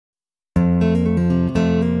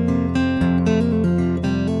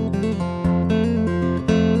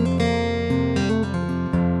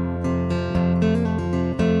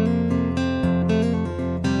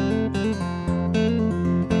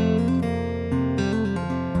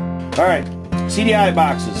Alright, CDI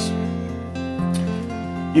boxes.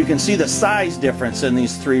 You can see the size difference in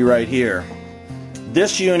these three right here.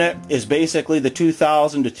 This unit is basically the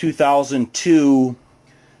 2000 to 2002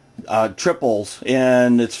 triples,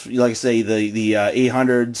 and it's like I say the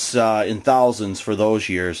 800s and thousands for those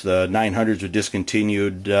years. The 900s were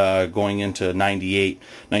discontinued going into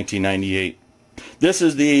 1998. This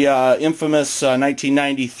is the infamous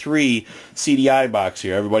 1993 CDI box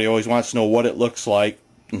here. Everybody always wants to know what it looks like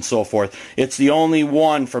and so forth. It's the only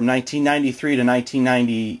one from 1993 to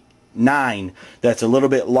 1999 that's a little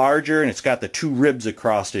bit larger, and it's got the two ribs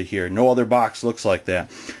across it here. No other box looks like that.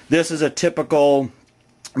 This is a typical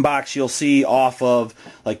box you'll see off of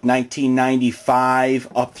like 1995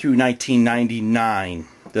 up through 1999.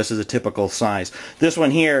 This is a typical size. This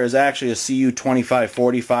one here is actually a CU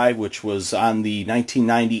 2545, which was on the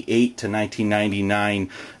 1998 to 1999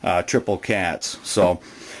 triple cats. So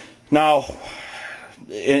now,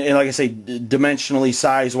 and like I say, dimensionally,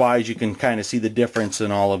 size-wise, you can kind of see the difference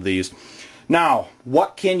in all of these. Now,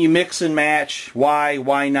 what can you mix and match?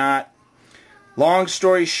 Why not? Long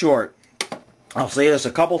story short, I'll say this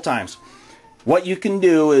a couple times. What you can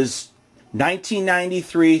do is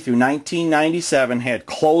 1993 through 1997 had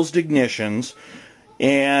closed ignitions,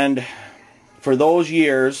 and for those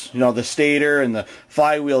years, you know, the stator and the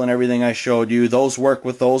flywheel and everything I showed you, those work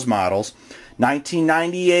with those models.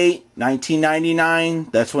 1998, 1999,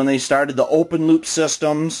 that's when they started the open loop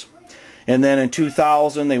systems, and then in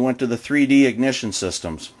 2000 they went to the 3D ignition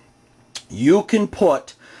systems. You can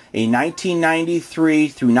put a 1993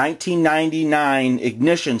 through 1999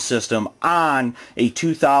 ignition system on a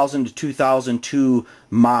 2000 to 2002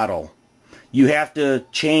 model. You have to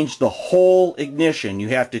change the whole ignition. You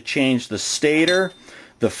have to change the stator,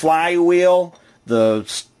 the flywheel, the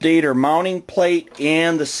stator mounting plate,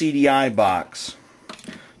 and the CDI box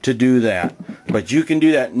to do that. But you can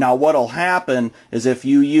do that. Now what'll happen is if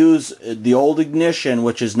you use the old ignition,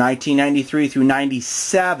 which is 1993 through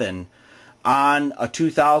 97, on a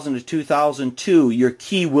 2000 to 2002, your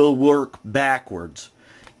key will work backwards.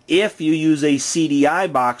 If you use a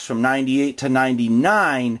CDI box from 98 to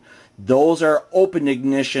 99, those are open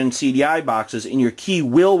ignition CDI boxes, and your key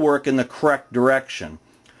will work in the correct direction.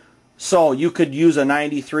 So you could use a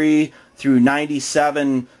 93 through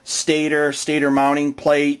 97 stator mounting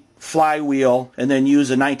plate, flywheel, and then use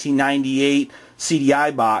a 1998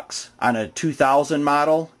 CDI box on a 2000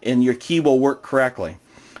 model, and your key will work correctly.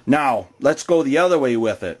 Now, let's go the other way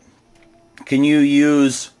with it. Can you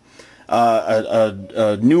use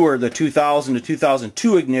a newer, the 2000 to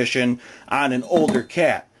 2002 ignition on an older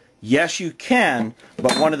cat? Yes, you can,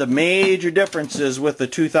 but one of the major differences with the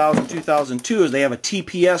 2000-2002 is they have a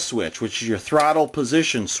TPS switch, which is your throttle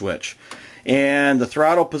position switch. And the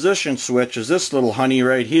throttle position switch is this little honey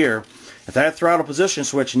right here. If that throttle position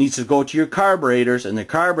switch needs to go to your carburetors, and the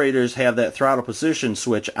carburetors have that throttle position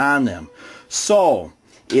switch on them. So,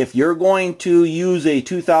 if you're going to use a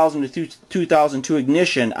 2000 to 2002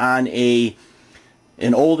 ignition on an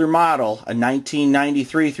older model, a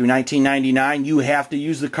 1993 through 1999, you have to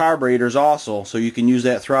use the carburetors also, so you can use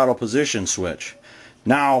that throttle position switch.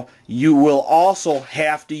 Now, you will also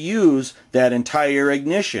have to use that entire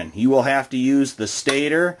ignition. You will have to use the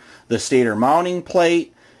stator mounting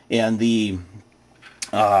plate, and the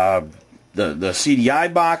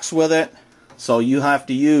CDI box with it. So you have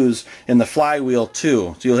to use, and the flywheel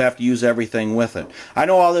too, so you'll have to use everything with it. I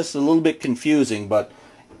know all this is a little bit confusing, but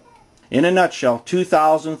in a nutshell,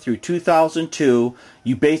 2000 through 2002,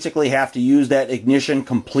 you basically have to use that ignition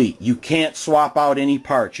complete. You can't swap out any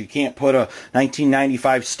parts. You can't put a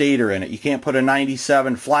 1995 stator in it. You can't put a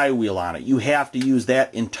 97 flywheel on it. You have to use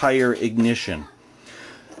that entire ignition.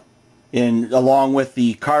 And along with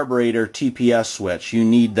the carburetor TPS switch, you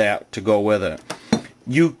need that to go with it.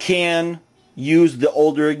 You can use the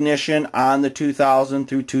older ignition on the 2000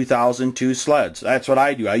 through 2002 sleds. That's what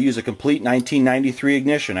I do. I use a complete 1993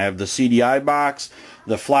 ignition. I have the CDI box,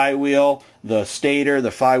 the flywheel, the stator,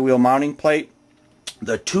 the flywheel mounting plate.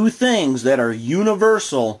 The two things that are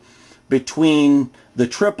universal between the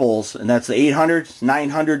triples, and that's the 800s,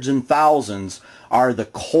 900s, and 1000s, are the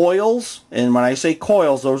coils. And when I say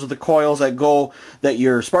coils, those are the coils that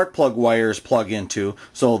your spark plug wires plug into.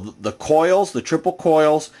 So the coils, the triple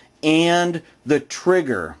coils, and the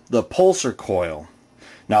trigger, the pulsar coil.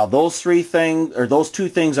 Now those two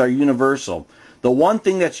things are universal. The one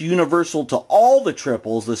thing that's universal to all the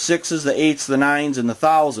triples, the 6s, the 8s, the 9s, and the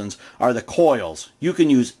 1000s, are the coils. You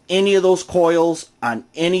can use any of those coils on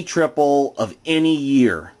any triple of any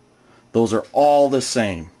year. Those are all the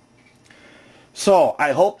same. So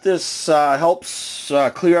I hope this helps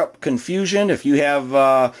clear up confusion. If you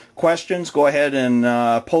have questions, go ahead and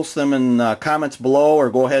post them in comments below, or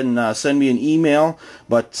go ahead and send me an email.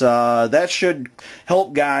 But that should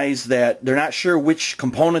help guys that they're not sure which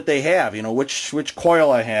component they have. You know, which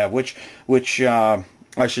coil I have, which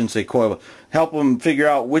I shouldn't say coil, but help them figure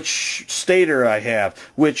out which stator I have,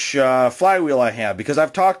 which flywheel I have. Because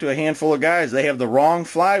I've talked to a handful of guys, they have the wrong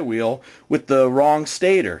flywheel with the wrong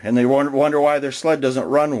stator, and they wonder why their sled doesn't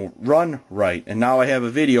run right. And now I have a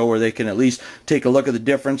video where they can at least take a look at the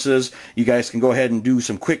differences. You guys can go ahead and do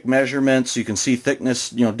some quick measurements. You can see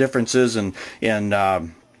thickness, you know, differences, and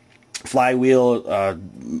flywheel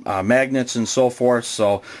magnets and so forth.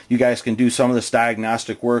 So you guys can do some of this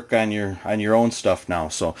diagnostic work on your own stuff now.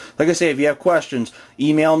 So like I say, if you have questions,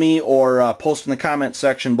 email me or post in the comment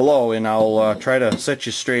section below, and I'll try to set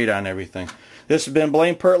you straight on everything. This has been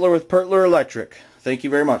Blaine Pertler with Pertler Electric. Thank you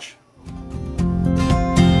very much.